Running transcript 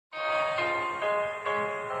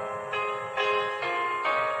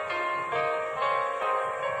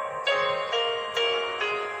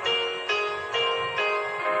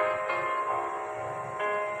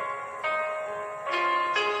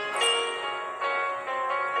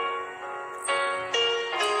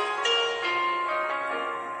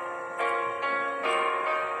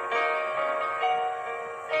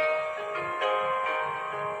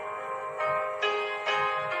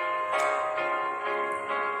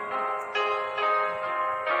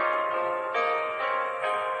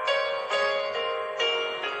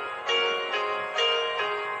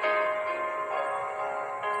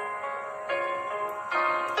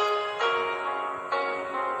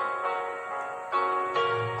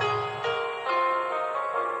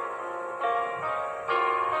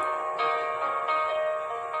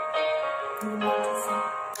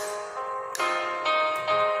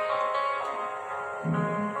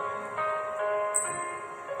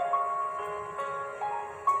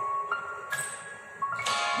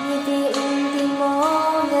như tìm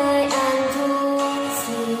mô ngày an thu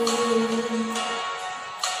xin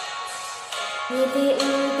như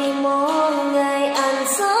tìm mô ngày an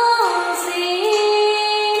sống xin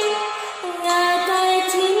ngài cây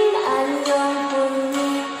chín an nhong quân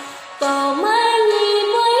nhi tổ mai nhi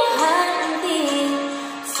với hạn tình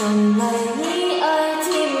sông mai nhi ơi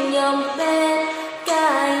chim nhom bên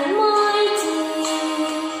cái môi chi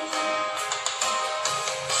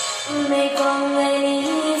mê con ngày lý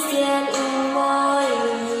xiên môi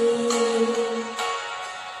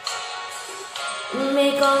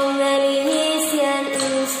mê con ngày lý xiên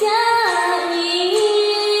xa nhi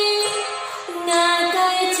ngà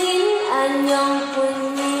cây chín an nhong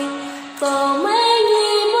quân nhi tổ mấy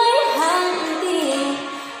nhi với hạn tình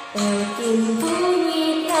đều tìm thu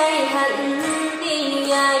nhi thay hạn tình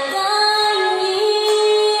nhà cái nhi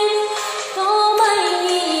tổ mấy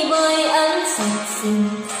nhi bởi ăn sạch sinh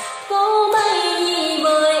tổ mấy nhi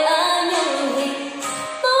bởi ăn nhân hình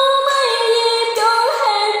tổ mấy nhi trốn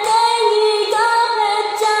hết cái nhi có hết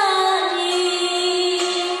cha nhi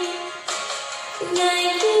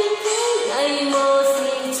ngày khi thế ngày mô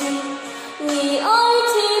xin chi nhi ơi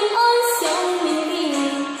chim ơi sống mình đi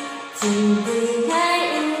chỉ vì ngày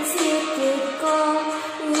in xiết tuyệt con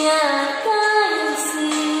nhà cái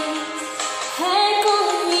gì hãy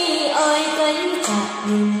con nhi ơi cánh chặt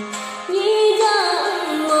mình nhi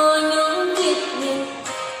rằng mồ nhung kiệt mình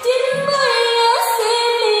chính bởi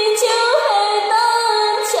xin đi chiếu hệ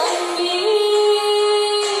tan chẳng nhi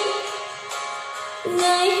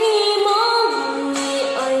ngày khi mong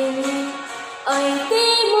ơi tí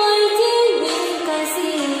môi chỉ nhìn cái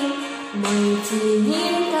gì môi chỉ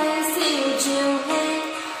nhìn cái gì chiều hết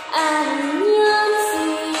an nhớ gì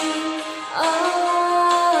ơi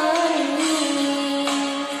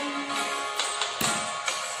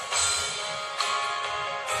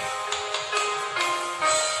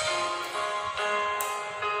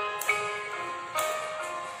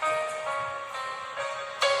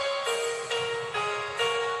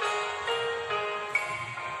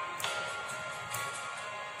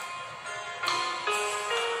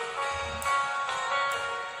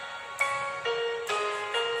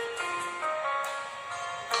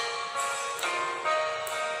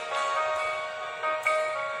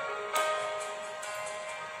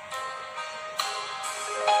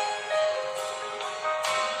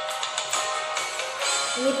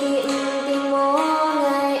như tìm mô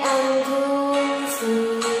ngày an thu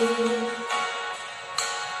xin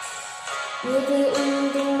như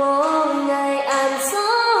tìm mô ngày an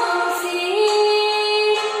sống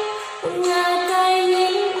xin ngà cây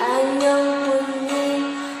nhìn an nhong quân nhi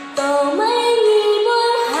tổ mấy nhi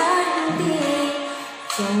với hạn tình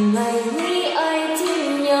trong ngày nhi ơi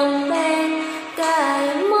chim nhom bên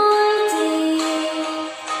cái môi chi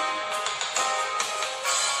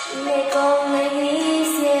mẹ con ngày nhi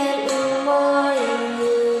xiên môi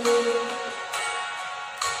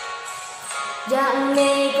dạng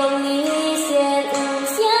mẹ con nhi xiên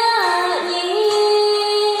xa nhi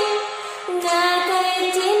ngà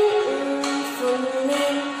cây chín phun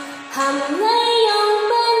min hầm ngay ông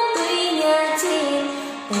bên tuy nhà chi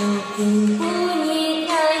tình tình phu nhi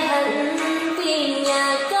ngày hận vì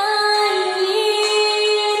nhà cái nhi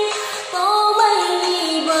tô bay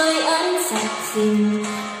nhi bởi ăn sạch sinh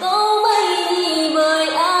tô bay nhi bởi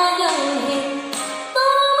ai nhân hình tô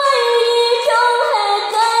bay nhi trong hết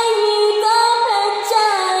cái nhi có hết cha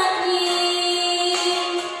nhi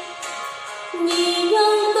nhi